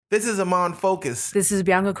This is Amon Focus. This is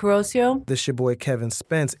Bianca Carosio. This your boy Kevin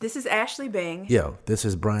Spence. This is Ashley Bang. Yo, this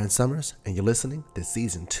is Brian Summers, and you're listening to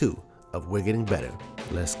Season 2 of We're Getting Better.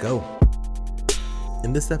 Let's go.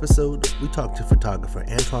 In this episode, we talked to photographer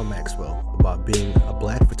Antwon Maxwell about being a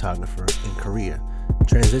black photographer in Korea,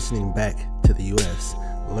 transitioning back to the U.S.,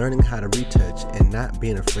 learning how to retouch, and not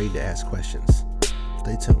being afraid to ask questions.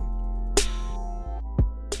 Stay tuned.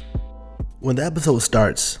 When the episode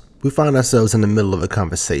starts, we find ourselves in the middle of a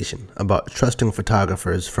conversation about trusting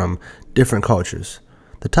photographers from different cultures.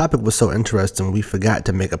 The topic was so interesting we forgot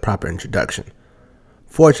to make a proper introduction.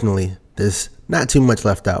 Fortunately, there's not too much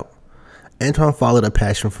left out. Antwon followed a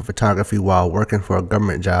passion for photography while working for a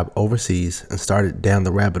government job overseas and started down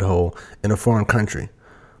the rabbit hole in a foreign country,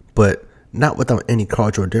 but not without any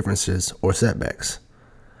cultural differences or setbacks.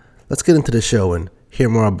 Let's get into the show and hear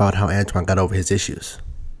more about how Antwon got over his issues.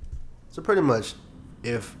 So pretty much,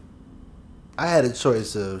 if I had a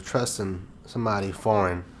choice of trusting somebody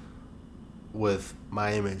foreign with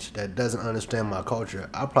my image that doesn't understand my culture,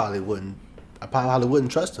 I probably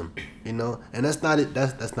wouldn't trust him, you know. And that's not it.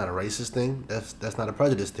 That's not a racist thing. That's not a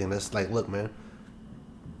prejudice thing. That's like, look, man,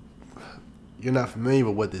 you're not familiar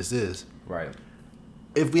with what this is. Right.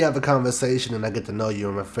 If we have a conversation and I get to know you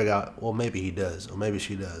and I figure out, well, maybe he does or maybe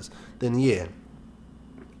she does, then yeah,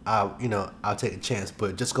 I'll take a chance.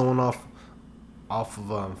 But just going off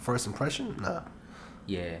of first impression, nah.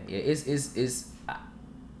 Yeah. It's.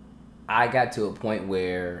 I got to a point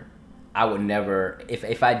where I would never,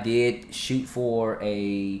 if I did shoot for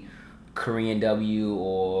a Korean W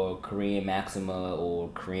or Korean Maxima or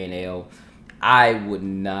Korean L, I would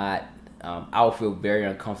not. I would feel very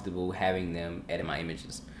uncomfortable having them edit my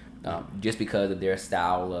images, just because of their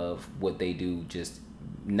style of what they do. Just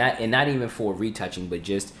not even for retouching, but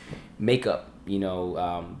just makeup.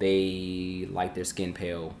 They like their skin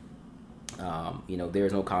pale.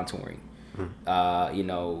 There's no contouring.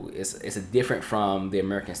 It's different from the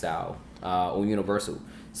American style or universal.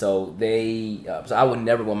 So so I would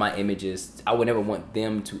never want my images. I would never want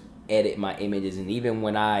them to edit my images. And even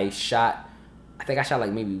when I shot, I think I shot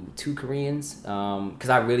like maybe 2 Koreans, because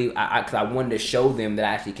I wanted to show them that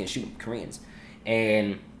I actually can shoot Koreans,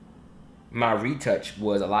 and my retouch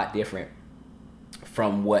was a lot different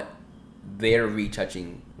from what their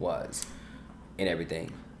retouching was and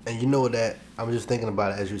everything. And you know that I'm just thinking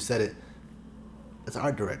about it as you said it. It's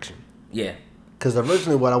art direction. Yeah. Because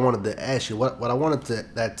originally, what I wanted to ask you, what I wanted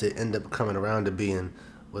that to end up coming around to being,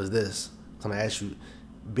 was this. I was going to ask you,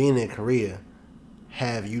 being in Korea,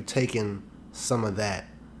 have you taken some of that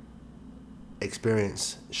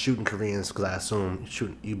experience shooting Koreans? Because I assume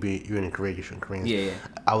you're in Korea, you're shooting Koreans. Yeah.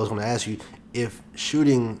 I was going to ask you if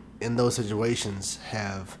shooting in those situations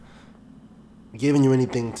have given you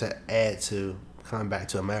anything to add to coming back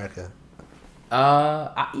to America.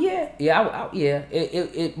 Yeah.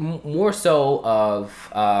 It more so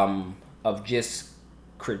of just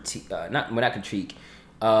critique, not critique,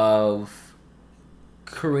 of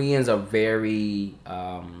Koreans are very,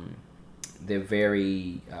 they're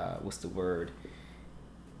very, what's the word?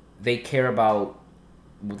 They care about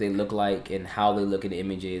what they look like and how they look at the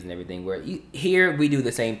images and everything. Where here we do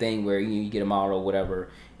the same thing, where you get a model or whatever,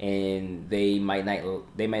 and they might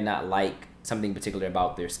not like something particular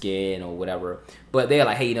about their skin or whatever, but they're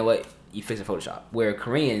like, hey, you know what? You fix in Photoshop. Where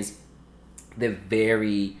Koreans, they're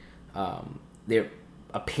very, their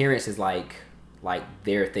appearance is like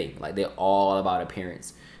their thing. Like they're all about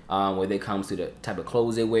appearance. When it comes to the type of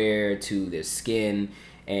clothes they wear, to their skin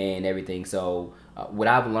and everything. So what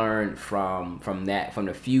I've learned from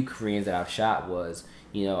the few Koreans that I've shot was,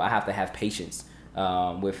 I have to have patience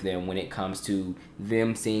with them when it comes to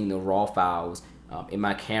them seeing the raw files in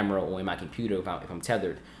my camera or in my computer if I'm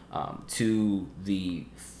tethered to the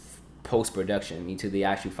post-production, to the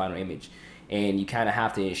actual final image. And you kind of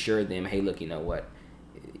have to assure them, hey, look, you know what?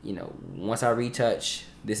 Once I retouch,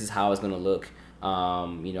 this is how it's going to look.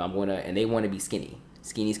 And they want to be skinny.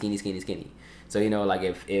 So, like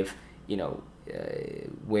if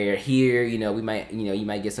where here, we might, you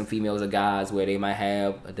might get some females or guys where they might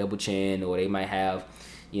have a double chin, or they might have,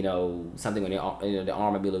 something when their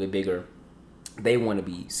arm might be a little bit bigger. They want to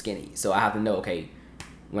be skinny. So I have to know, okay,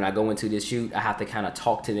 when I go into this shoot, I have to kind of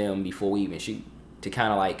talk to them before we even shoot, to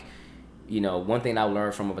kind of like, one thing I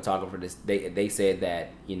learned from a photographer, they said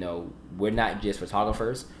that, we're not just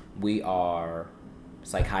photographers, we are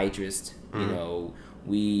psychiatrists,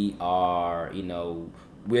 we are,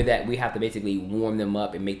 we have to basically warm them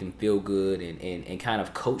up and make them feel good and kind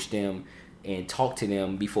of coach them and talk to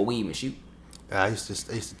them before we even shoot. I used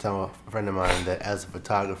to tell a friend of mine that as a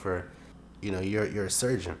photographer, you're a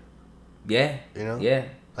surgeon. Yeah. Yeah.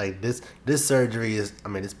 Like this surgery is, I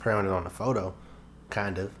mean, it's permanent on the photo,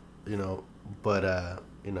 kind of, but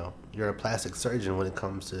you're a plastic surgeon when it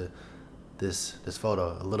comes to this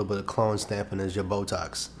photo. A little bit of clone stamping is your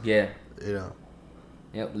Botox. Yeah. You know.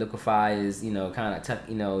 Yep. Liquefy is kind of tuck,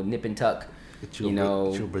 nip and tuck. Get you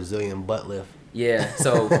a Brazilian butt lift. Yeah.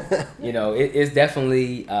 So it's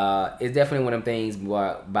definitely one of them things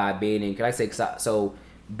by being in. Can I say so?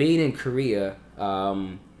 Being in Korea,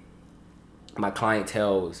 my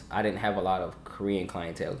clientels, I didn't have a lot of Korean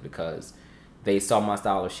clientels because they saw my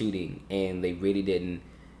style of shooting and they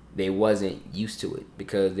wasn't used to it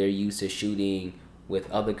because they're used to shooting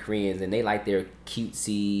with other Koreans and they like their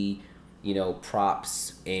cutesy,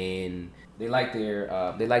 props, and they like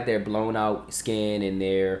their blown out skin and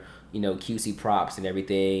their, cutesy props and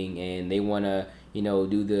everything, and they want to,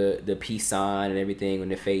 do the peace sign and everything on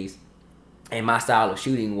their face. And my style of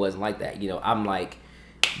shooting wasn't like that. I'm like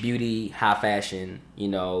beauty, high fashion,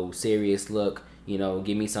 serious look,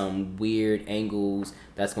 give me some weird angles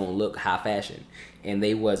that's gonna look high fashion. And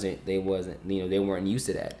they weren't used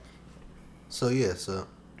to that. So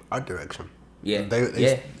art direction. Yeah.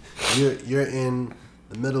 You're in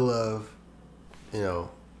the middle of,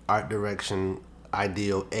 art direction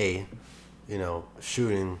ideal A,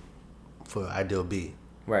 shooting for ideal B.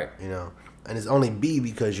 Right. And it's only B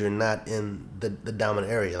because you're not in the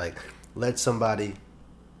dominant area. Like, let somebody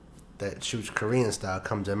that shoots Korean style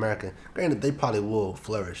come to America. Granted, they probably will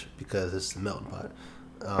flourish because it's the melting pot.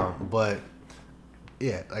 But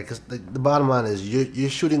yeah, like the bottom line is you're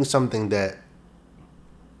shooting something that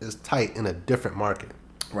is tight in a different market.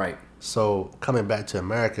 Right. So coming back to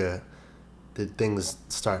America, did things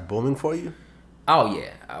start booming for you? Oh yeah.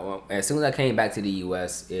 As soon as I came back to the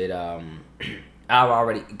U.S., I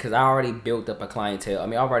already built up a clientele. I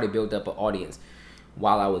mean, I already built up an audience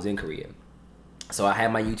while I was in Korea. So I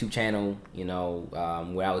had my YouTube channel,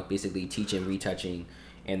 where I was basically teaching retouching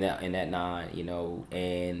and that and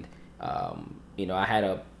I had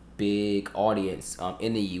a big audience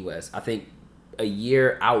in the U.S. I think a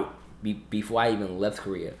year out before I even left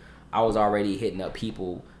Korea, I was already hitting up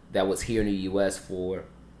people that was here in the U.S. for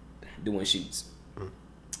doing shoots.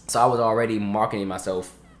 So I was already marketing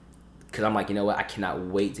myself because I'm like, I cannot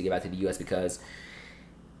wait to get back to the U.S. because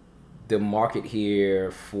the market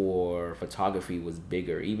here for photography was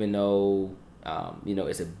bigger, even though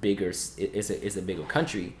it's a bigger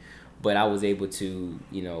country, but I was able to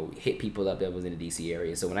hit people up that was in the DC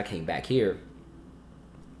area. So when I came back here,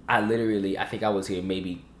 I think I was here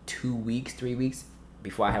maybe 3 weeks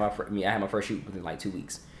before I had my first shoot within like 2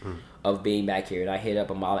 weeks of being back here, and I hit up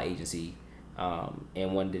a model agency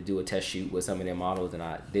and wanted to do a test shoot with some of their models, and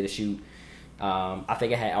I did a shoot. I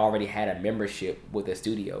think I had already had a membership with a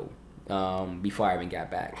studio before I even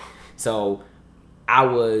got back. So I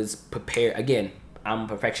was prepared. Again, I'm a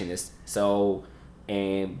perfectionist. So,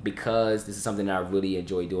 and because this is something that I really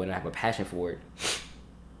enjoy doing and I have a passion for it,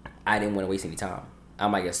 I didn't want to waste any time.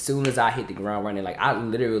 I'm like, as soon as I hit the ground running, like I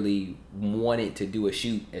literally wanted to do a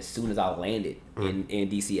shoot as soon as I landed in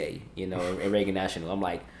DCA, in Reagan National. I'm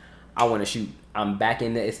like, I want to shoot. I'm back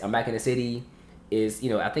in the city.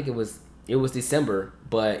 I think it was December,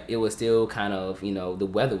 but it was still kind of, the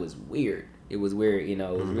weather was weird. It was weird, it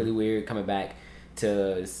was really weird coming back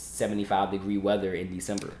to 75-degree weather in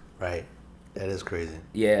December. Right. That is crazy.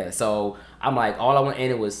 Yeah. So I'm like, all I want,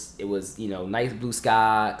 and it was nice blue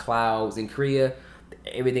sky, clouds in Korea.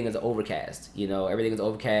 Everything is overcast. Everything is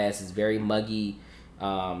overcast. It's very muggy.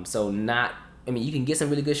 You can get some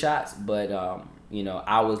really good shots, but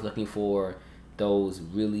I was looking for those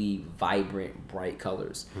really vibrant, bright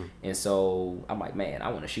colors. And so I'm like, man, I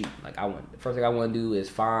want to shoot. Like, the first thing I want to do is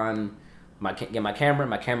get my camera.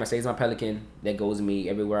 My camera stays on Pelican. That goes with me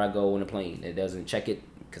everywhere I go on a plane. It doesn't check it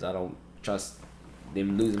because I don't trust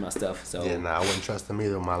them losing my stuff. So yeah, I wouldn't trust them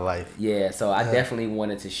either in my life. Yeah, so I definitely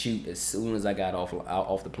wanted to shoot as soon as I got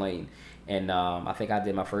off the plane. And I think I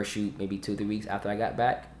did my first shoot maybe 2-3 weeks after I got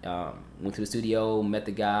back. Went to the studio, met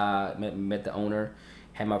the guy, met the owner,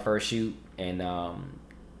 had my first shoot, and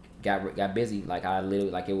got busy. Like I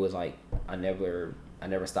literally, like it was like I never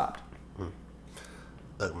stopped.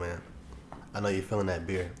 Look, man, I know you're feeling that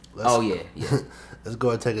beer. Yeah. Let's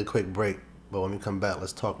go and take a quick break. But when we come back,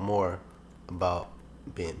 let's talk more about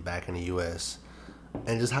being back in the U.S.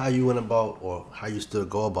 and just how you went about, or how you still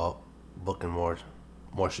go about booking more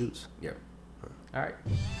shoots. Yeah. All right.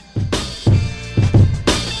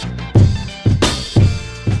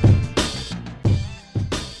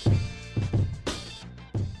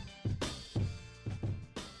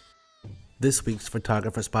 This week's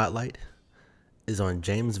photographer spotlight is on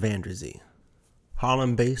James Vanderzee,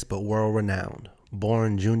 Harlem-based but world-renowned,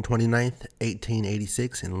 Born June 29th,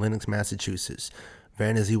 1886 in Lenox, Massachusetts,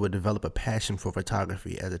 Vanderzee would develop a passion for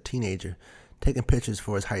photography as a teenager, taking pictures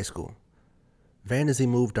for his high school. Vanderzee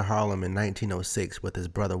moved to Harlem in 1906 with his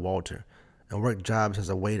brother Walter and worked jobs as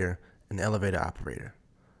a waiter and elevator operator.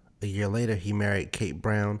 A year later, he married Kate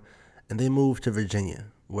Brown, and they moved to Virginia,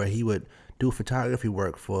 where he would do photography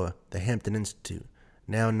work for the Hampton Institute,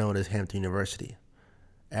 now known as Hampton University.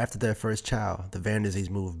 After their first child, the Vanderzees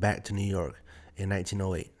moved back to New York in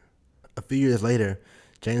 1908. A few years later,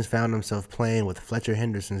 James found himself playing with Fletcher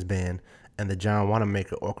Henderson's band and the John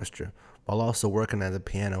Wanamaker Orchestra, while also working as a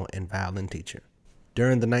piano and violin teacher.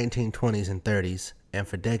 During the 1920s and 30s, and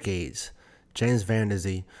for decades, James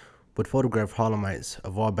Vanderzee would photograph Harlemites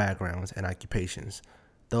of all backgrounds and occupations,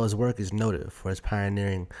 though his work is noted for his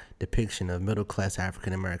pioneering depiction of middle-class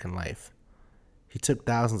African-American life. He took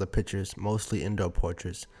thousands of pictures, mostly indoor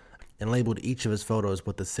portraits, and labeled each of his photos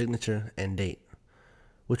with a signature and date,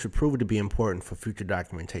 which would prove to be important for future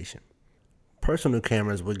documentation. Personal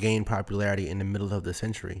cameras would gain popularity in the middle of the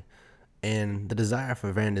century, and the desire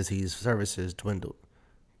for Vanderzee's services dwindled.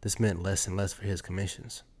 This meant less and less for his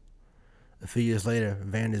commissions. A few years later,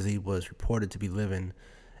 Vanderzee was reported to be living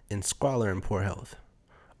in squalor and poor health.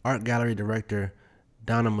 Art gallery director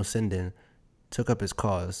Donna Mussenden took up his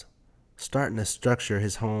cause, starting to structure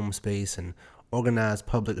his home space and organize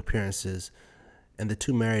public appearances, and the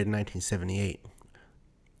two married in 1978.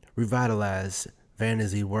 Revitalized,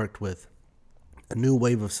 Vanderzee worked with a new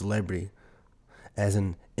wave of celebrity as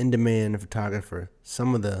an in-demand photographer.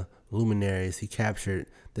 Some of the luminaries he captured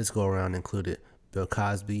this go-around included Bill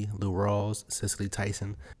Cosby, Lou Rawls, Cicely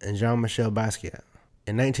Tyson, and Jean-Michel Basquiat.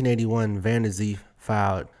 In 1981, Vanderzee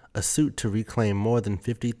filed a suit to reclaim more than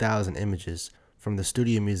 50,000 images from the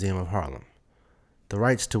Studio Museum of Harlem, the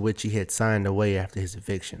rights to which he had signed away after his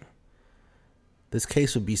eviction. This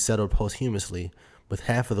case would be settled posthumously, with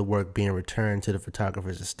half of the work being returned to the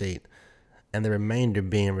photographer's estate and the remainder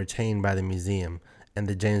being retained by the museum and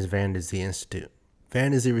the James Vanderzee Institute.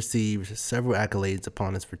 Vanderzee received several accolades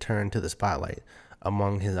upon his return to the spotlight.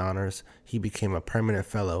 Among his honors, he became a permanent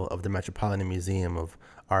fellow of the Metropolitan Museum of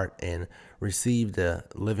Art and received the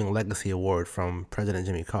Living Legacy Award from President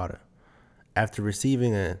Jimmy Carter. After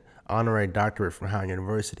receiving an honorary doctorate from Howard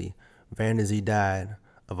University, Vanderzee died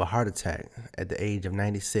of a heart attack at the age of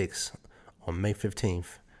 96 on May 15,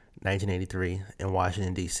 1983, in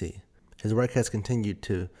Washington, D.C. His work has continued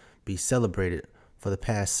to be celebrated for the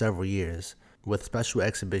past several years, with special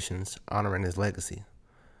exhibitions honoring his legacy.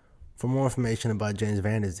 For more information about James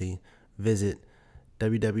Vanderzee, visit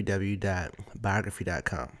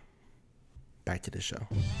www.biography.com. Back to the show.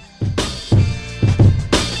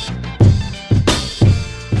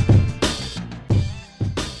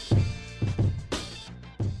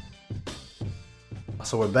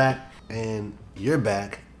 So we're back, and you're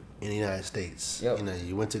back in the United States. Yep.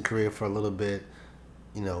 You went to Korea for a little bit,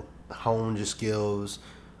 honed your skills,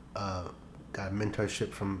 got a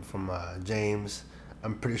mentorship from James.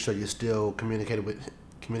 I'm pretty sure you still communicated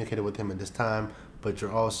with him at this time, but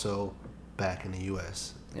you're also back in the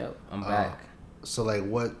U.S. Yep, I'm back. So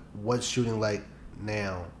what's shooting like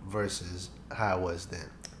now versus how it was then?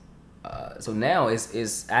 So now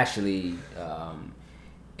it's actually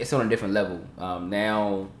it's on a different level.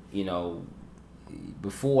 Now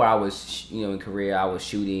before I was in Korea, I was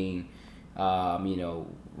shooting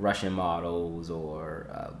Russian models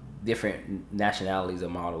or different nationalities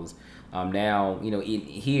of models. Now, in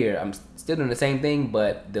here, I'm still doing the same thing,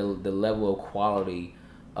 but the level of quality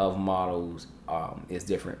of models is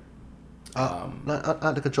different.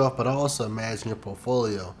 Not to cut you off, but I also imagine your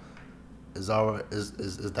portfolio is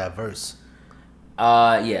diverse.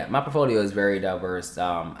 Yeah, my portfolio is very diverse.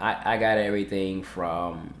 I got everything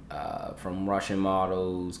from Russian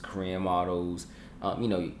models, Korean models,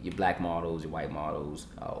 your black models, your white models,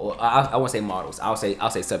 or I won't say models. I'll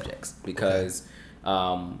say subjects because a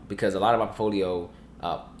lot of my portfolio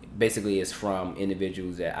basically is from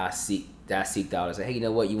individuals that I seeked out and say, hey, you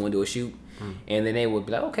know what, you want to do a shoot, and then they would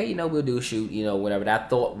be like, okay, we'll do a shoot, whatever that I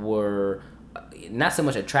thought were not so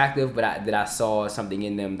much attractive, but that I saw something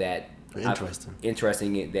in them that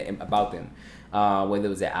interesting about them, whether it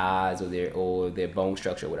was their eyes or their bone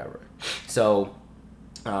structure or whatever. So.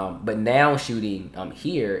 But now shooting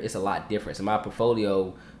here, it's a lot different. So my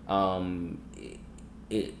portfolio,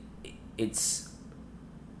 it's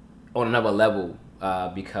on another level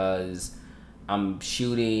because I'm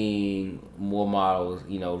shooting more models.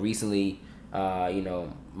 Recently, my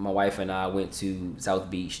wife and I went to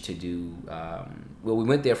South Beach to do. We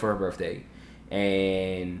went there for her birthday,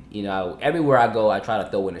 and everywhere I go, I try to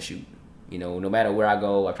throw in a shoot. No matter where I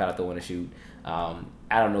go, I try to throw in a shoot. I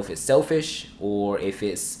don't know if it's selfish or if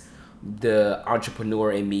it's the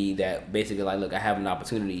entrepreneur in me that basically like, look, I have an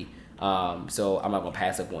opportunity, so I'm not gonna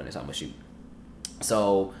pass up on this. I'm gonna shoot.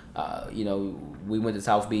 So we went to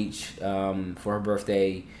South Beach for her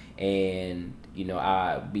birthday, and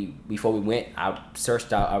before we went, I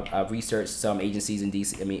researched some agencies in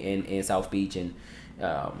DC. In South Beach,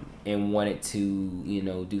 and wanted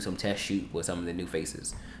to do some test shoot with some of the new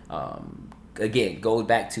faces. Again, goes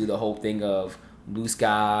back to the whole thing of blue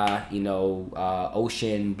sky,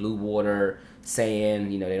 ocean, blue water,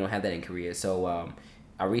 sand. They don't have that in Korea. So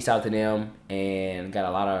I reached out to them and got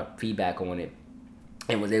a lot of feedback on it,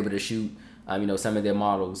 and was able to shoot some of their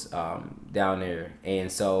models down there.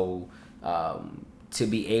 And so to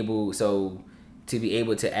be able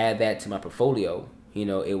to add that to my portfolio,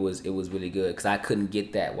 it was really good, because I couldn't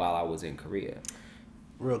get that while I was in Korea.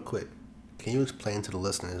 Real quick, can you explain to the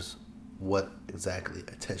listeners what exactly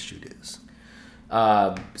a test shoot is?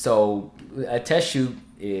 So a test shoot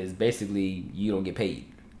is basically you don't get paid.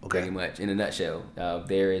 Okay. Pretty much in a nutshell.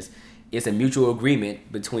 It's a mutual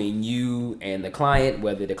agreement between you and the client,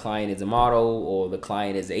 whether the client is a model or the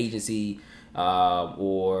client is an agency,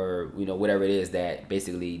 or whatever it is, that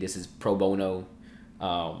basically this is pro bono.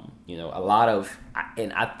 A lot of,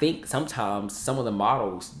 and I think sometimes some of the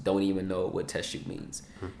models don't even know what test shoot means,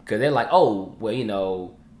 because they're like, oh,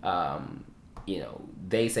 well,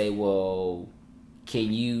 they say, well,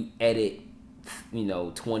 can you edit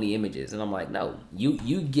 20 images, and I'm like, no,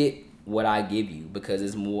 you get what I give you, because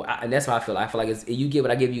it's more, and that's how I feel like it's, you get what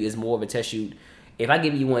I give you is more of a test shoot. If I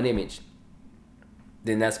give you one image,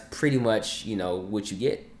 then that's pretty much what you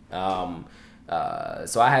get.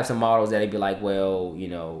 So I have some models that'd be like, well,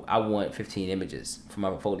 I want 15 images for my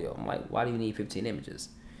portfolio. I'm like, why do you need 15 images?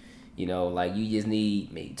 Like, you just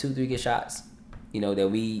need maybe 2-3 good shots, that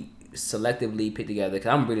we selectively put together,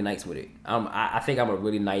 because I'm really nice with it. I think I'm a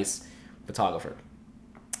really nice photographer.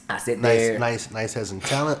 I sit there. Nice as in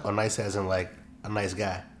talent, or nice as in like a nice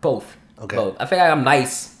guy? Both. Okay. Both. I think I'm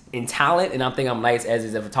nice in talent, and I think I'm nice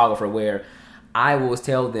as a photographer, where I will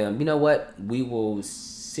tell them, you know what, we will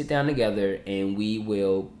sit down together and we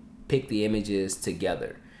will pick the images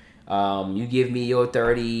together. You give me your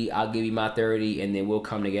 30, I'll give you my 30, and then we'll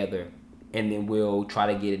come together, and then we'll try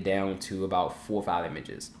to get it down to about 4 or 5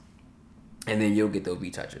 images, and then you'll get those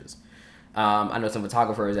retouches. I know some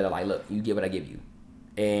photographers that are like, look, you get what I give you.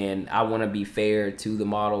 And I want to be fair to the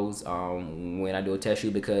models when I do a test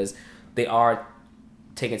shoot, because they are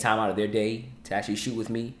taking time out of their day to actually shoot with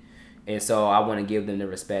me. And so I want to give them the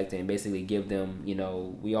respect and basically give them, I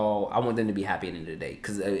want them to be happy at the end of the day.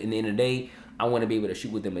 Because in the end of the day, I want to be able to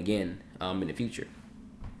shoot with them again in the future.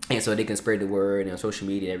 And so they can spread the word and on social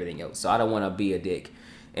media and everything else. So I don't want to be a dick.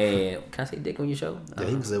 And can I say dick on your show? Yeah,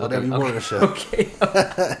 you can say whatever you want on the show. Okay.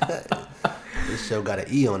 This show got an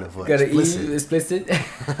E on it for got explicit. An E, explicit.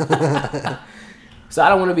 So I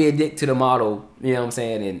don't want to be a dick to the model, you know what I'm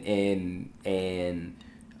saying, and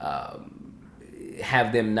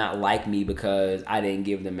have them not like me because I didn't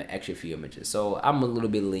give them an extra few images. So I'm a little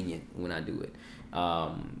bit lenient when I do it.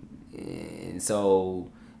 And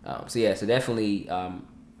so definitely, I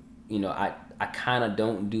kind of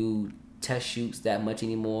don't do test shoots that much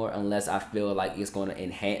anymore unless I feel like it's going to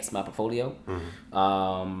enhance my portfolio.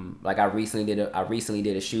 Mm-hmm. Like I recently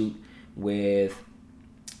did a shoot with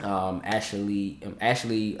Ashley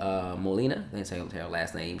Molina. I didn't say her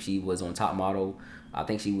last name. She was on Top Model. I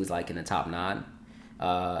think she was like in the top 9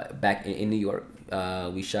 back in New York.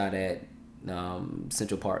 We shot at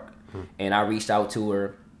Central Park, and I reached out to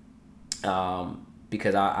her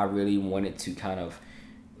because I really wanted to kind of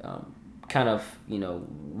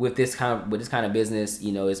with this kind of business,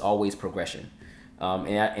 it's always progression,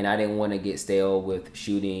 and I didn't want to get stale with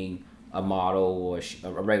shooting a model or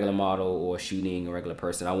a regular model or shooting a regular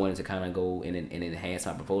person. I wanted to kind of go and enhance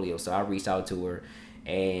my portfolio. So I reached out to her,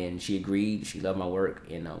 and she agreed. She loved my work,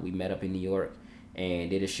 and we met up in New York and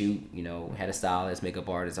did a shoot. Had a stylist, makeup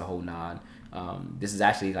artist, a whole nine. This is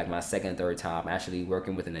actually like my second, third time actually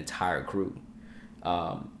working with an entire crew,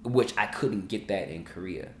 which I couldn't get that in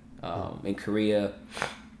Korea. In Korea,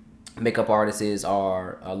 makeup artists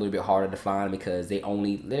are a little bit harder to find because they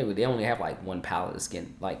only have like one palette of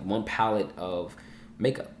skin, like one palette of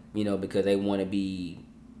makeup, because they want to be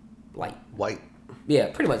like white.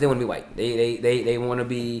 Yeah, pretty much they want to be white. They want to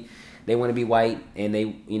be white, and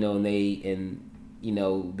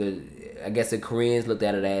I guess the Koreans looked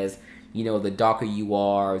at it as, the darker you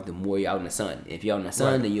are, the more you're out in the sun. If you're out in the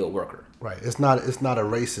sun, then you're a worker. Right. It's not a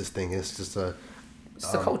racist thing. It's just a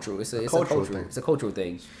cultural. It's a cultural thing. It's a cultural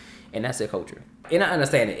thing, and that's their culture. And I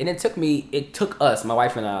understand it. And it took us, my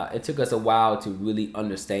wife and I, it took us a while to really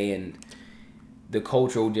understand the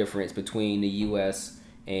cultural difference between the U.S.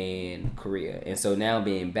 and Korea. And so now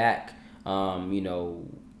being back,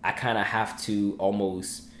 I kind of have to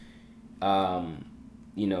almost, kind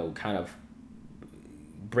of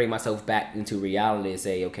bring myself back into reality and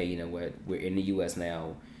say, okay, you know what, we're in the U.S.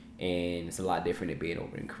 now, and it's a lot different than being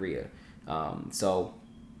over in Korea. So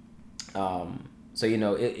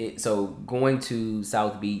going to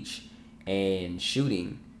South Beach and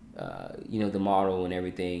shooting, the model and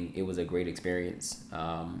everything, it was a great experience.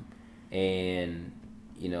 Like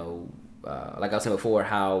I was saying before,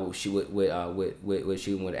 how she with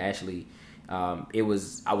shooting with Ashley, I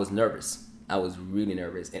was nervous. I was really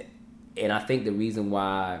nervous, and I think the reason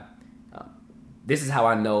why, this is how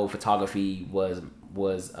I know photography was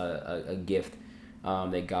a gift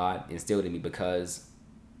that God instilled in me, because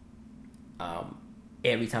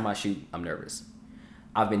every time I shoot, I'm nervous.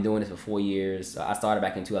 I've been doing this for 4 years. I started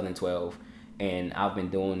back in 2012, and I've been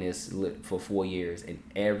doing this for 4 years. And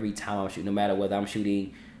every time I'm shooting, no matter whether I'm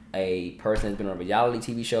shooting a person that's been on a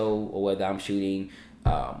reality TV show or whether I'm shooting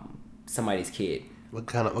somebody's kid. What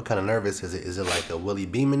kind of nervous is it? Is it like a Willie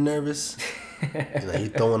Beeman nervous? You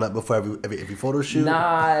throwing up before every photo shoot?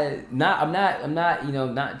 I'm not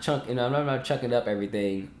not chunking. I'm not chunking up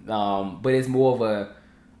everything. But it's more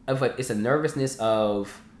of it's a nervousness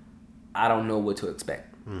of, I don't know what to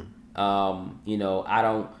expect.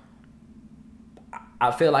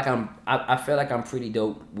 I feel like I'm pretty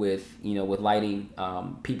dope with lighting.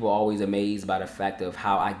 People are always amazed by the fact of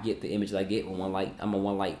how I get the images I get with one light. I'm a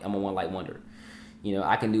one light wonder.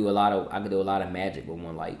 I can do a lot of magic with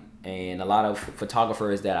one light. And a lot of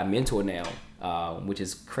photographers that I mentor now, which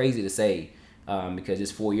is crazy to say, because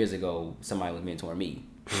just 4 years ago somebody was mentoring me.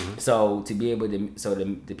 Mm-hmm. So to be able to,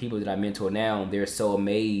 the people that I mentor now, they're so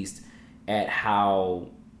amazed at how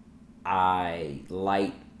I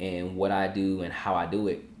light and what I do and how I do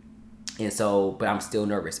it. And so, but I'm still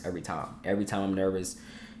nervous every time. Every time I'm nervous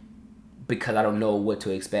because I don't know what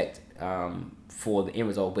to expect for the end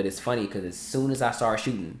result. But it's funny because as soon as I start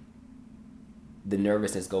shooting, the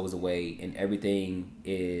nervousness goes away and everything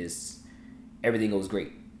goes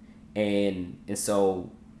great. And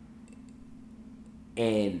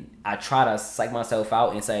I try to psych myself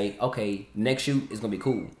out and say, okay, next shoot is gonna be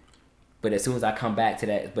cool. But as soon as I come back to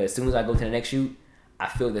that, as soon as I go to the next shoot, I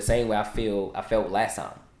feel the same way I felt last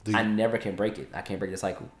time. I never can break it. I can't break the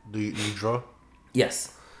cycle. Do you draw?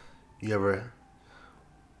 Yes. You ever?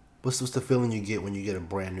 What's the feeling you get when you get a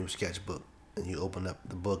brand new sketchbook and you open up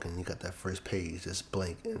the book and you got that first page just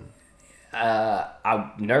blank? And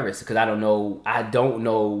I'm nervous because I don't know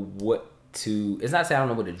what to. It's not saying I don't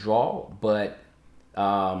know what to draw, but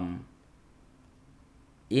I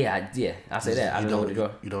say that. I don't know what to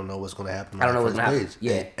draw. You don't know what's going to happen. I don't know what's going to happen.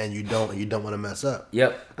 Yeah, and you don't want to mess up.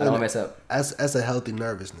 Yep, I don't want to mess up. That's a healthy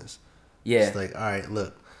nervousness. Yeah, it's like, all right,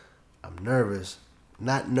 look, I'm nervous.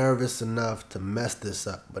 Not nervous enough to mess this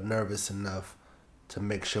up, but nervous enough to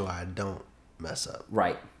make sure I don't mess up.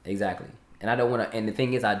 Right, exactly. And I don't want to. And the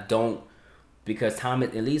thing is, I don't, because time,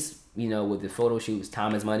 at least with the photo shoots,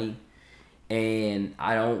 time is money, and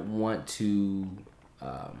I don't want to.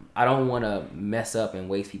 I don't want to mess up and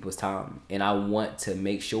waste people's time, and I want to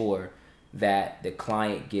make sure that the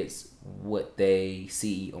client gets what they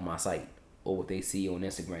see on my site, or what they see on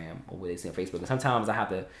Instagram, or what they see on Facebook. And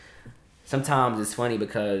sometimes it's funny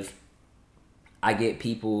because I get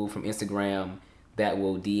people from Instagram that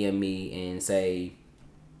will DM me and say,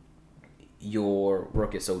 your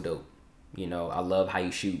work is so dope. I love how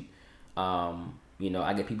you shoot. I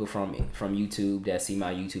get people from YouTube that see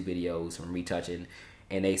my YouTube videos from retouching,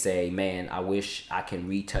 and they say, man, I wish I can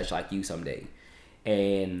retouch like you someday.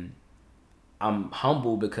 And I'm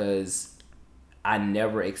humble because I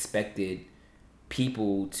never expected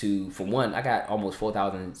people to, for one, I got almost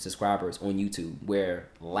 4,000 subscribers on YouTube, where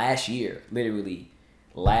literally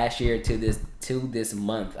last year to this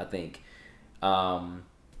month, I think, I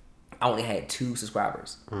only had 2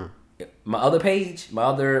 subscribers. My other page, my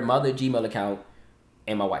other Gmail account,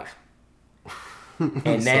 and my wife.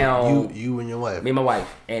 And now you and your wife, me and my wife,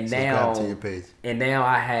 and subscribe to your page. And now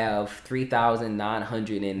I have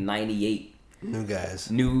 3,998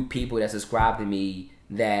 new people that subscribe to me,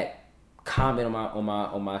 that comment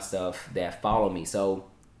on my stuff, that follow me. So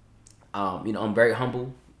I'm very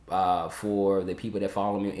humble for the people that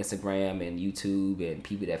follow me on Instagram and YouTube, and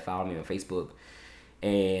people that follow me on Facebook,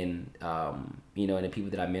 and and the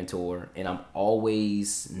people that I mentor. And I'm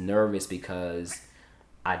always nervous because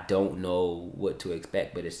I don't know what to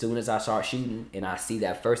expect. But as soon as I start shooting and I see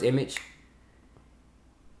that first image,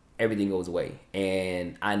 everything goes away,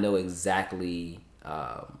 and I know exactly.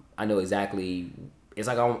 It's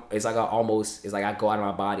like I go out of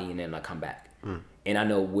my body and then I come back. and I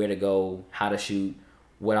know where to go, how to shoot,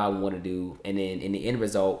 what I want to do, and then in the end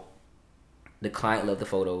result, the client loved the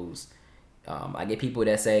photos. I get people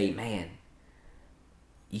that say, man,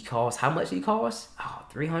 how much he cost? Oh,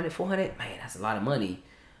 300, 400? Man, that's a lot of money.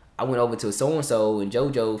 I went over to so-and-so and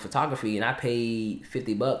JoJo Photography, and I paid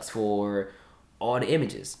 $50 for all the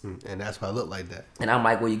images. And that's why I look like that. And I'm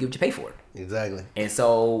like, well, you get what you pay for it. Exactly. And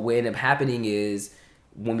so what ended up happening is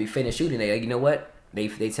when we finished shooting, they like, you know what? They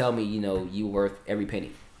tell me, you worth every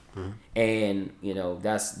penny. And,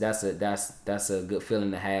 that's a good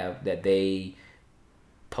feeling to have, that they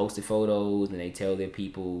posted photos and they tell their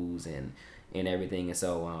peoples and everything. And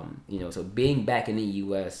so, so being back in the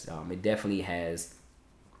U.S., it definitely has,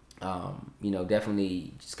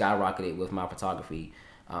 definitely skyrocketed with my photography.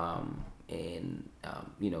 And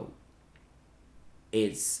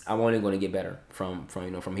I'm only going to get better from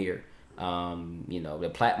here.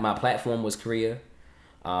 My platform was Korea,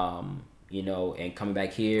 and coming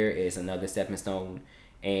back here is another stepping stone,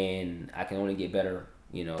 and I can only get better,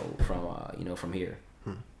 from here.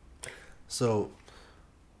 So,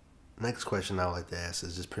 next question I would like to ask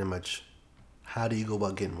is just pretty much, how do you go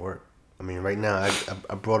about getting work? I mean, right now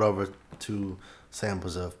I brought over 2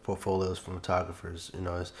 samples of portfolios from photographers.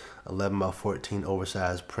 It's 11 by 14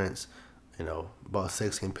 oversized prints. About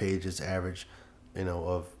 16 pages average.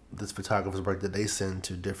 Of this photographer's work that they send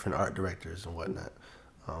to different art directors and whatnot.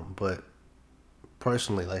 But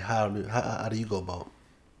personally, like, how do you go about?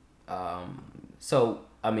 So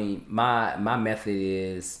I mean, my method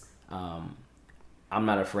is, I'm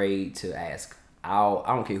not afraid to ask. I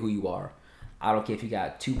don't care who you are. I don't care if you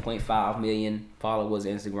got 2.5 million followers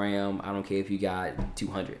on Instagram. I don't care if you got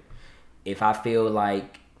 200. If I feel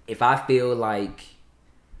like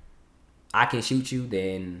I can shoot you,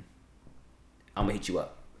 then I'm gonna hit you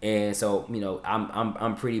up. And so,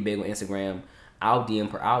 I'm pretty big on Instagram. I'll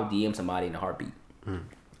DM somebody in a heartbeat. I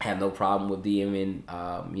have no problem with DMing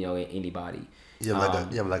anybody. You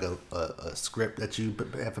have like a script that you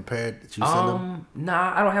have prepared that you send them?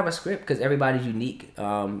 Nah, I don't have a script because everybody's unique.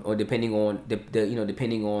 Or depending on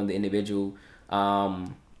depending on the individual. I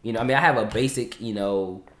have a basic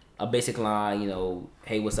line.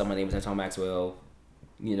 Hey, what's up? My name is Antwon Maxwell.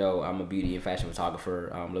 I'm a beauty and fashion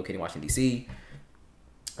photographer. Located in Washington D.C.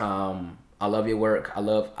 I love your work. I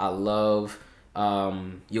love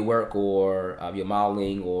your work or your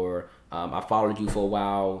modeling, or I followed you for a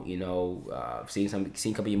while. Seen a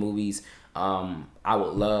couple of your movies. I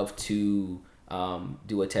would love to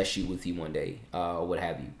do a test shoot with you one day, or what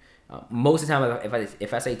have you. Most of the time,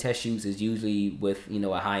 if I say test shoots, it's usually with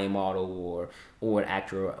a high-end model or an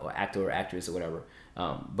actor or actress or whatever.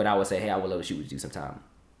 But I would say, hey, I would love to shoot with you sometime.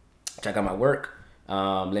 Check out my work.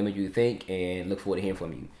 Let me know what you think, and look forward to hearing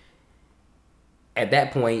from you. At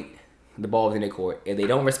that point, the ball is in their court. If they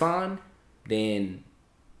don't respond, then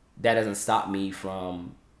that doesn't stop me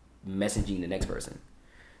from messaging the next person.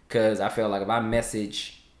 Because I feel like if I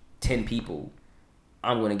message 10 people,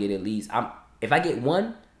 I'm going to get at least... if I get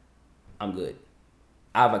one, I'm good.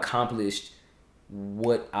 I've accomplished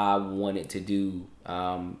what I wanted to do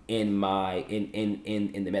in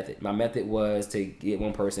the method. My method was to get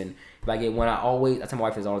one person. If I get one, I tell my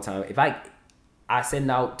wife this all the time. If I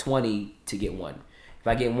send out 20 to get one. If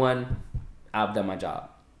I get one, I've done my job.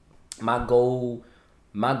 My goal,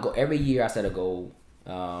 every year I set a goal.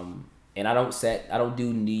 And I don't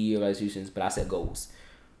do New Year resolutions, but I set goals.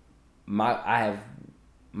 I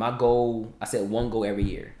set one goal every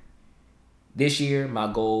year. This year,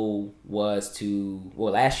 my goal was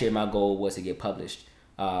last year my goal was to get published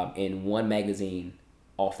in one magazine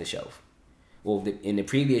off the shelf. Well, in the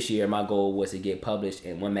previous year, my goal was to get published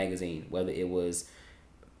in one magazine, whether it was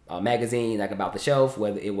a magazine like About the Shelf,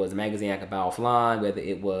 whether it was a magazine like About Offline, whether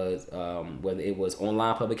it was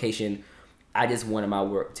online publication. I just wanted my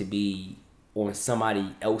work to be on somebody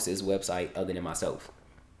else's website other than myself.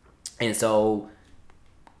 And so,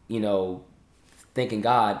 thanking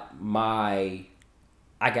God, I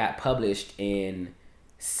got published in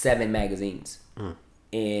 7 magazines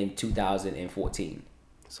in 2014.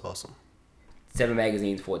 That's awesome. 7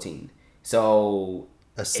 magazines, 14. So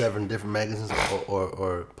that's 7 different magazines,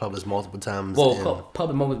 or published multiple times. Well,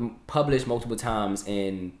 published multiple times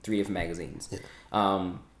in 3 different magazines.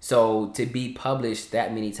 Yeah. So to be published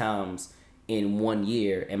that many times in 1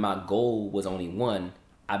 year, and my goal was only 1,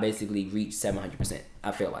 I basically reached 700%.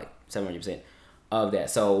 I feel like 700% of that.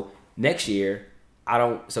 So next year,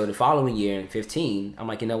 so the following year in 15, I'm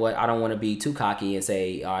like, you know what? I don't want to be too cocky and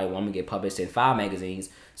say, all right, well, I'm going to get published in 5 magazines.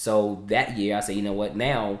 So that year, I say, you know what?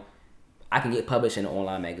 Now I can get published in an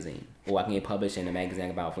online magazine, or I can get published in a magazine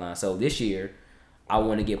About Offline. So this year, I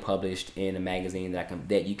want to get published in a magazine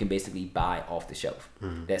that you can basically buy off the shelf,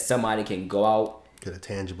 that somebody can go out, get a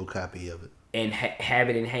tangible copy of it, and have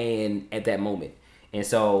it in hand at that moment. And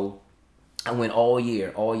so I went all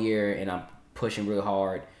year, and I'm pushing real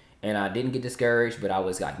hard, and I didn't get discouraged, but I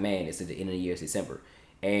was like, man, it's at the end of the year, it's December,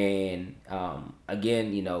 and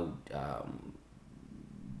again,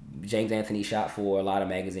 James Anthony shot for a lot of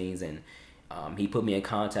magazines, and he put me in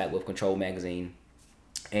contact with Control magazine,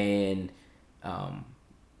 and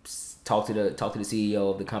talked to the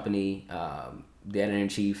CEO of the company, the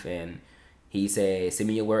editor-in-chief, and he said, send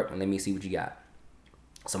me your work and let me see what you got.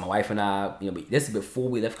 So my wife and I, this is before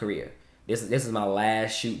we left Korea. This is my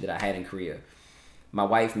last shoot that I had in Korea. My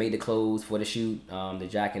wife made the clothes for the shoot, the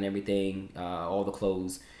jacket and everything, all the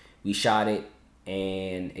clothes. We shot it,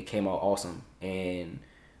 and it came out awesome. And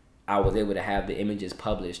I was able to have the images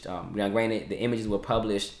published. Now, granted, the images were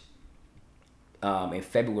published in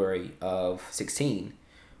February of 16,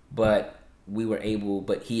 but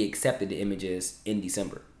he accepted the images in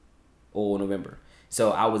December or November.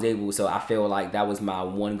 So I feel like that was my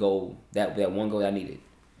one goal, that one goal that I needed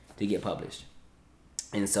to get published.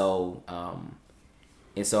 And so I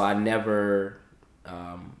never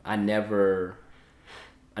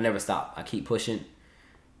stopped. I keep pushing.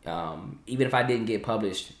 Even if I didn't get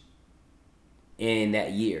published in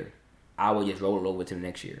that year, I would just roll it over to the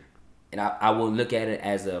next year. And I will look at it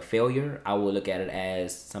as a failure. I will look at it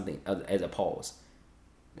as something, as a pause.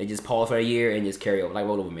 They just pause for a year and just carry over, like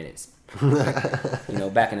rollover minutes.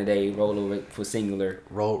 Back in the day, rollover for singular.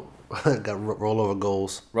 Got rollover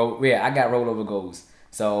goals. I got rollover goals.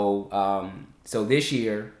 So this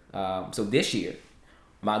year,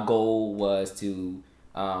 my goal was to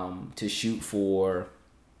shoot for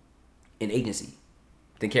an agency.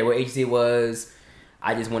 Didn't care what agency it was.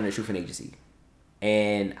 I just wanted to shoot for an agency.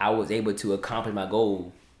 And I was able to accomplish my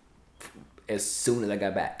goal as soon as I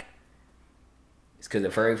got back. It's because the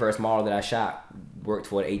very first model that I shot worked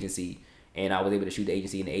for an agency, and I was able to shoot the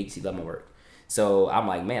agency, and the agency loved my work. So I'm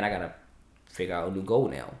like, man, I gotta figure out a new goal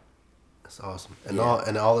now. That's awesome. And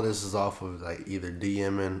all of this is off of like either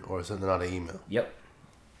DMing or sending out an email. Yep.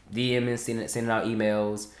 DMing, sending out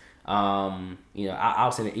emails.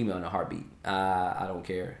 I'll send an email in a heartbeat. I don't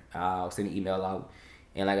care. I'll send an email out.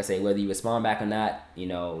 And like I say, whether you respond back or not,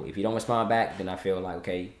 if you don't respond back, then I feel like,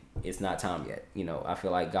 okay, it's not time yet. I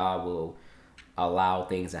feel like God will allow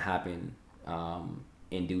things to happen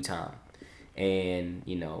in due time. And,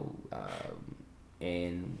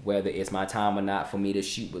 and whether it's my time or not for me to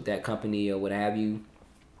shoot with that company or what have you,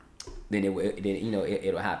 then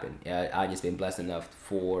it'll happen. I just been blessed enough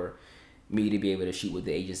for me to be able to shoot with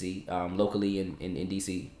the agency locally in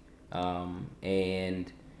DC.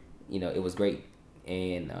 And, it was great.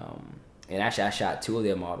 And actually I shot 2 of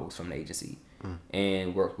their models from the agency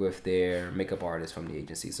and worked with their makeup artists from the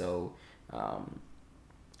agency. So I'm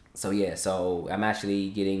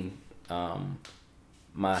actually getting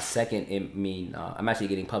my second. I'm actually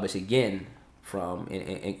getting published again from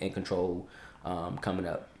in Control coming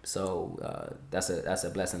up. So that's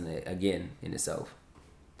a blessing again in itself.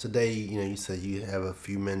 Today, you said you have a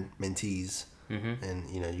few mentees, and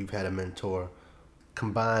you've had a mentor.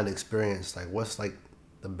 Combined experience, like what's like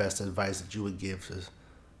the best advice that you would give to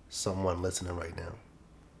someone listening right now?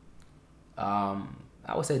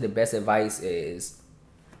 I would say the best advice is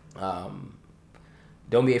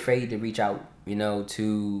don't be afraid to reach out,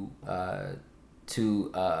 to a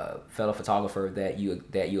fellow photographer that you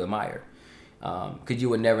admire, because you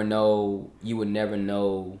would never know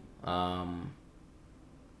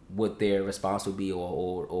what their response would be,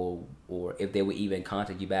 or if they would even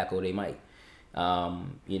contact you back, or they might.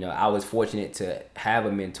 I was fortunate to have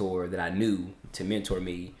a mentor that I knew to mentor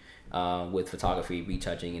me with photography,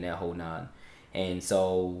 retouching, and that whole nine. And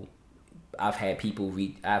so I've had people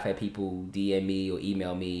DM me or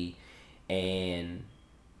email me and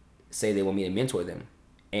say they want me to mentor them.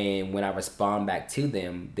 And when I respond back to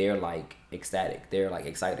them, they're like ecstatic. They're like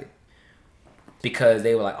excited because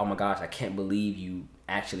they were like, "Oh my gosh, I can't believe you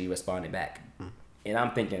actually responded back." And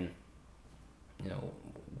I'm thinking,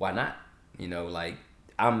 why not? Like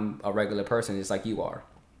I'm a regular person just like you are.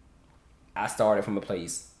 I started from a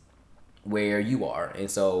place where you are. And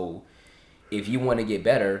so if you want to get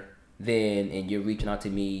better, and you're reaching out to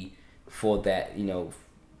me for that,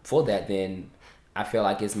 then I feel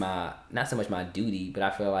like it's not so much my duty, but I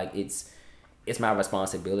feel like it's my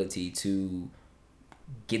responsibility to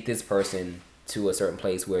get this person to a certain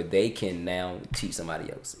place where they can now teach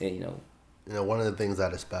somebody else. And, one of the things I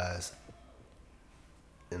despise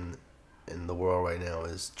in the world right now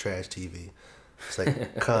is trash TV. It's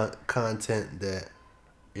like content that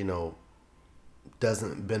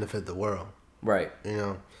doesn't benefit the world. Right. You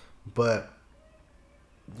know, but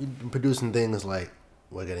you producing things like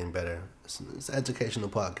We're Getting Better. It's an educational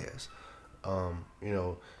podcast. You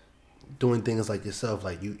know, doing things like yourself,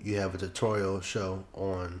 like you have a tutorial show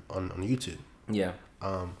on YouTube. Yeah.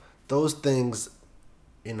 Those things,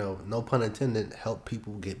 you know, no pun intended, help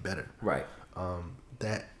people get better. Right.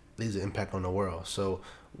 That leaves an impact on the world. So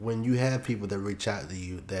when you have people that reach out to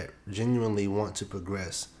you that genuinely want to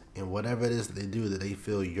progress in whatever it is that they do that they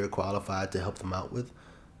feel you're qualified to help them out with,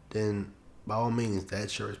 then by all means,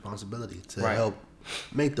 that's your responsibility to help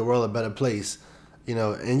make the world a better place. You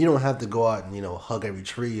know, and you don't have to go out and, you know, hug every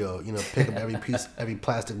tree or, you know, pick up every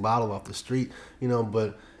plastic bottle off the street, you know,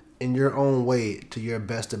 but in your own way, to your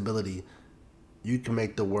best ability, you can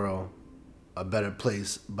make the world a better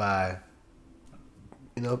place by,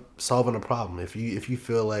 you know, solving a problem. If you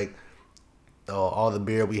feel like, oh, all the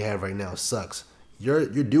beer we have right now sucks, your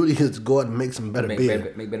duty is to go out and make some better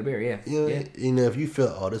beer. Make better beer, yeah. You know, if you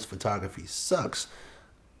feel, oh, this photography sucks,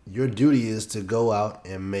 your duty is to go out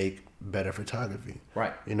and make better photography.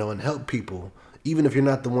 Right. You know, and help people. Even if you're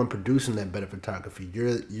not the one producing that better photography,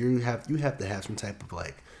 you have to have some type of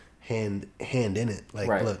like hand in it.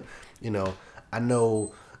 Like, look, you know, I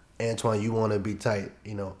know, Antwon, you want to be tight.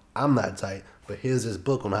 You know, I'm not tight, but here's this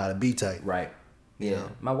book on how to be tight. Right. Yeah. You know?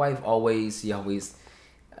 My wife always, I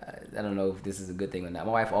don't know if this is a good thing or not.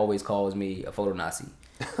 My wife always calls me a photo Nazi.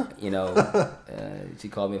 You know, she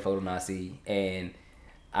called me a photo Nazi, and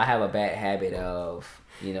I have a bad habit of,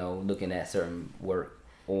 you know, looking at certain work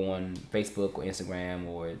on Facebook or Instagram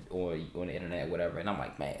or on the internet, whatever, and I'm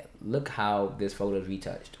like, man, look how this photo is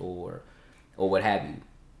retouched or what have you.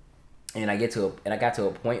 And I got to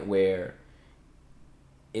a point where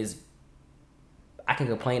I can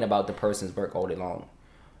complain about the person's work all day long,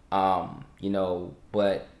 you know,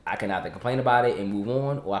 but I can either complain about it and move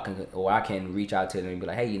on, or I can reach out to them and be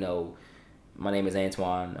like, hey, you know, my name is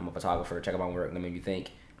Antwon. I'm a photographer. Check out my work. Let me know what you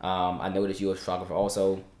think. I noticed you're a photographer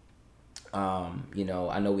also. You know,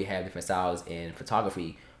 I know we have different styles in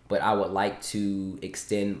photography, but I would like to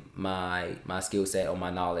extend my skill set or my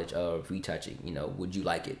knowledge of retouching. You know, would you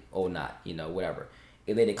like it or not? You know, whatever.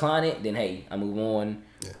 If they decline it, then hey, I move on,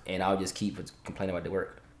 and I'll just keep complaining about the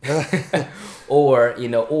work. Or, you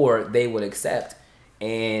know, or they would accept.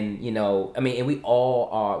 And, you know, I mean, and we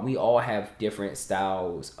all have different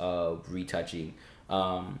styles of retouching.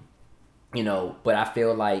 You know, but I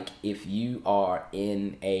feel like if you are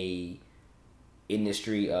in a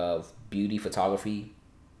industry of beauty photography,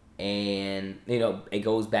 and, you know, it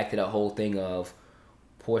goes back to the whole thing of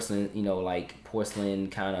porcelain, you know, like porcelain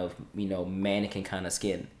kind of, you know, mannequin kind of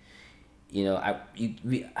skin. You know,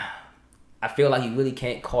 I feel like you really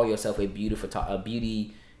can't call yourself a beauty photographer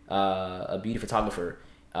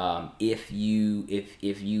if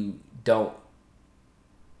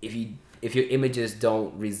your images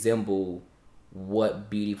don't resemble what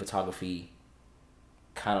beauty photography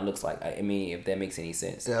kind of looks like. I mean, if that makes any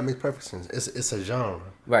sense. Yeah, that makes perfect sense. It's a genre,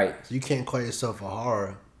 right? So you can't call yourself a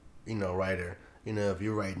horror, you know, writer. You know, if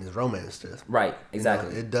you're writing this romance stuff, right? Exactly.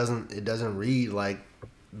 You know, it doesn't read like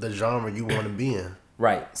the genre you want to be in.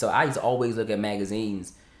 Right. So I used to always look at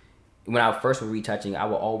magazines. When I first was retouching, I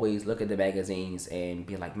would always look at the magazines and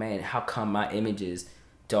be like, man, how come my images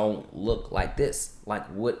don't look like this? Like,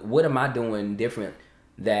 what am I doing different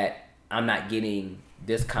that I'm not getting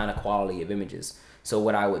this kind of quality of images? So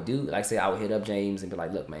what I would do, like I say, I would hit up James and be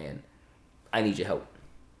like, look, man, I need your help.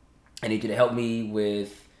 I need you to help me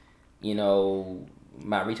with, you know,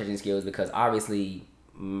 my retouching skills, because obviously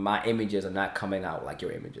my images are not coming out like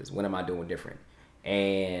your images. What am I doing different?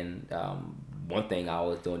 And one thing I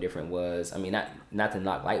was doing different was, I mean, not to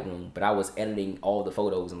knock Lightroom, but I was editing all the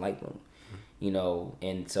photos in Lightroom, you know,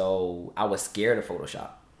 and so I was scared of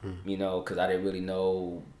Photoshop, you know, because I didn't really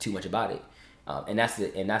know too much about it, and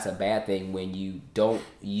that's a bad thing when you don't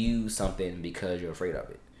use something because you're afraid of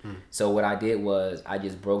it. So what I did was I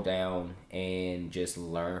just broke down and just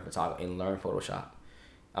learned photography and learned Photoshop.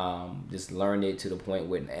 Just learned it to the point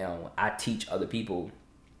where now I teach other people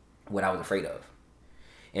what I was afraid of.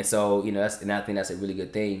 And so, you know, and I think that's a really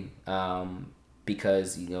good thing,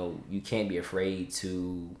 because, you know, you can't be afraid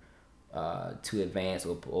to advance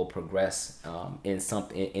or progress in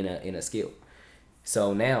something in a skill.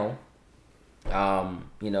 So now,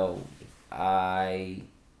 you know, I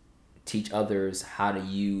teach others how to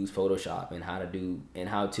use Photoshop and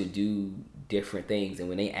how to do different things. And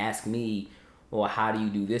when they ask me, well, how do you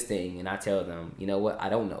do this thing? And I tell them, you know what, I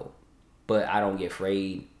don't know, but I don't get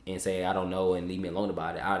afraid and say I don't know and leave me alone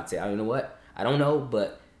about it. I would say, you know what, I don't know,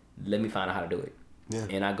 but let me find out how to do it. Yeah.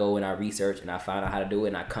 And I go and I research and I find out how to do it,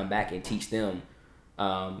 and I come back and teach them,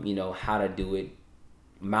 you know, how to do it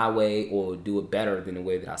my way or do it better than the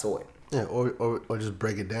way that I saw it. Yeah, or just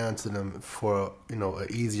break it down to them for, an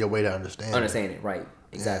easier way to understand it, right.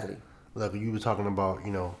 Exactly. Yeah. Like you were talking about,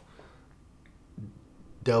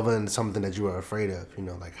 delving into something that you were afraid of,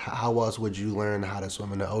 like how else would you learn how to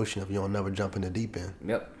swim in the ocean if you don't never jump in the deep end?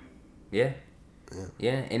 Yep. Yeah.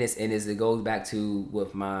 And it goes back to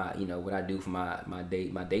with my, what I do for my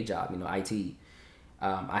day job, IT.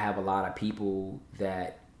 I have a lot of people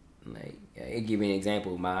that, like, I'll give you an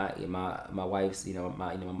example. My wife's,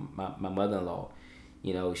 my mother-in-law,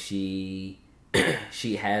 she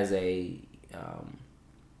has a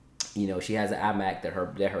she has an iMac that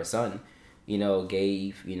her son,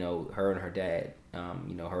 gave, her and her dad, her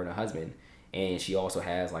and her husband, and she also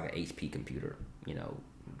has like an HP computer,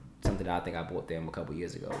 something that I think I bought them a couple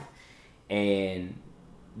years ago, and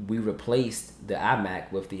we replaced the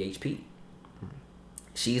iMac with the HP.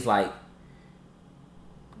 She's like,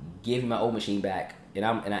 give me my old machine back. And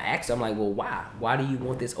I asked her, I'm like, well, why? Why do you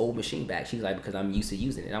want this old machine back? She's like, because I'm used to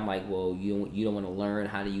using it. And I'm like, well, you don't want to learn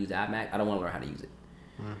how to use the iMac? I don't want to learn how to use it.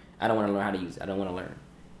 I don't want to learn how to use it. I don't want to learn.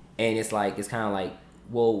 And it's kind of like,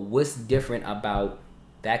 well, what's different about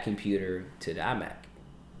that computer to the iMac?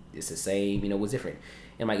 It's the same, what's different?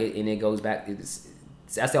 And like, and it goes back.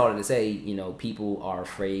 That's all to say, people are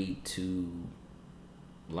afraid to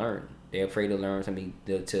learn. They're afraid to learn something,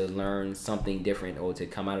 to learn something different or to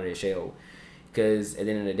come out of their shell. Because at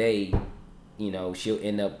the end of the day, she'll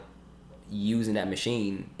end up using that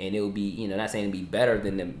machine, and it'll be, not saying it'll be better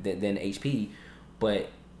than HP, but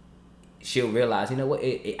she'll realize, what,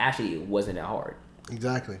 it actually wasn't that hard.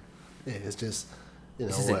 Exactly. Yeah, it's just,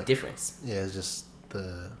 it's just a difference. Yeah, it's just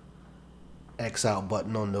the X out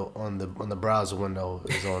button on the browser window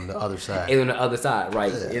is on the other side. It's on the other side,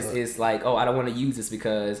 right? Yeah. It's like, oh, I don't want to use this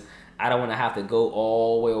because I don't want to have to go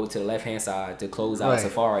all the way over to the left hand side to close out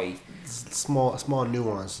Safari. Small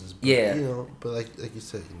nuances. But, yeah. But like you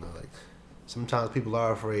said, like sometimes people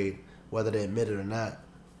are afraid, whether they admit it or not,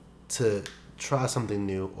 to try something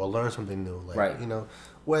new or learn something new. Like, right.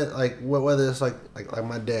 Whether it's like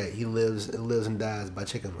my dad, he lives and dies by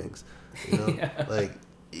chicken wings. Yeah. Like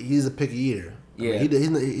he's a picky eater. Yeah. I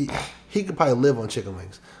mean, he could probably live on chicken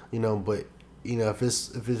wings. But if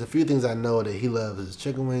it's a few things I know that he loves is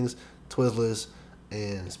chicken wings, Twizzlers,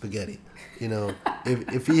 and spaghetti.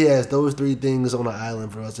 If he has those three things on an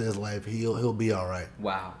island for the rest of his life, he'll be all right.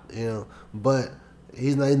 Wow. But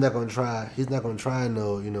he's not gonna try. He's not gonna try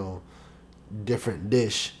no different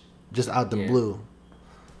dish just out the blue.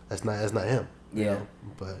 That's not him. Yeah.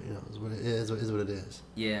 But it's what it is. It's what it is.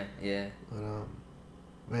 Yeah. But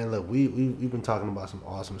man, look, we've been talking about some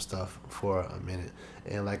awesome stuff for a minute,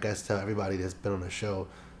 and like I tell everybody that's been on the show,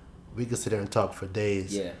 we can sit there and talk for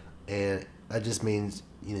days. Yeah. And that just means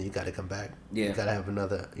you got to come back. Yeah. You got to have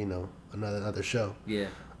another another show. Yeah.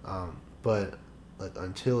 But like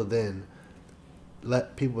until then,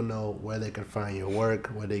 let people know where they can find your work,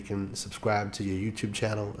 where they can subscribe to your YouTube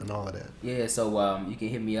channel, and all of that. Yeah, so you can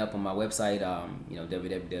hit me up on my website,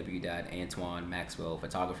 www.Antwon Maxwell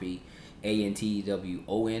Photography,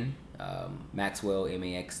 ANTWON, Maxwell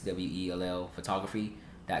MAXWELL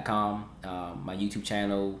Photography.com. My YouTube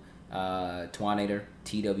channel, Twanator,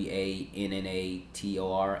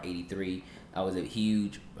 TWANNATOR 83. I was a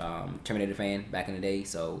huge Terminator fan back in the day,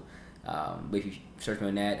 so if you search me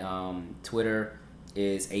on that, Twitter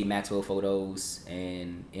is A Maxwell Photos,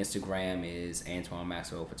 and Instagram is Antwon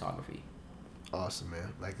Maxwell Photography. Awesome,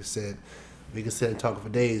 man. Like I said, we can sit and talk for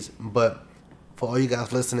days, but for all you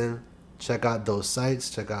guys listening, check out those sites,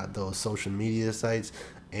 check out those social media sites,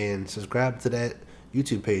 and subscribe to that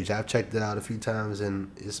YouTube page. I've checked it out a few times, and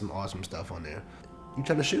there's some awesome stuff on there. You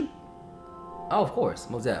trying to shoot? Oh, of course,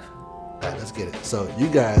 most def. All right, let's get it. So you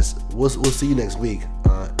guys, we'll see you next week,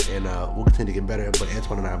 and we'll continue to get better. But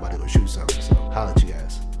Antwon and I are about to go shoot something, so holla at you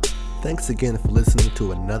guys. Thanks again for listening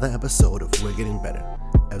to another episode of We're Getting Better.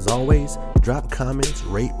 As always, drop comments,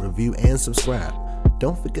 rate, review, and subscribe.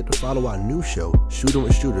 Don't forget to follow our new show, Shooting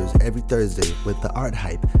with Shooters, every Thursday with the art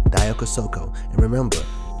hype, Dio Kosoko. And remember,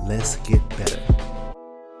 let's get better.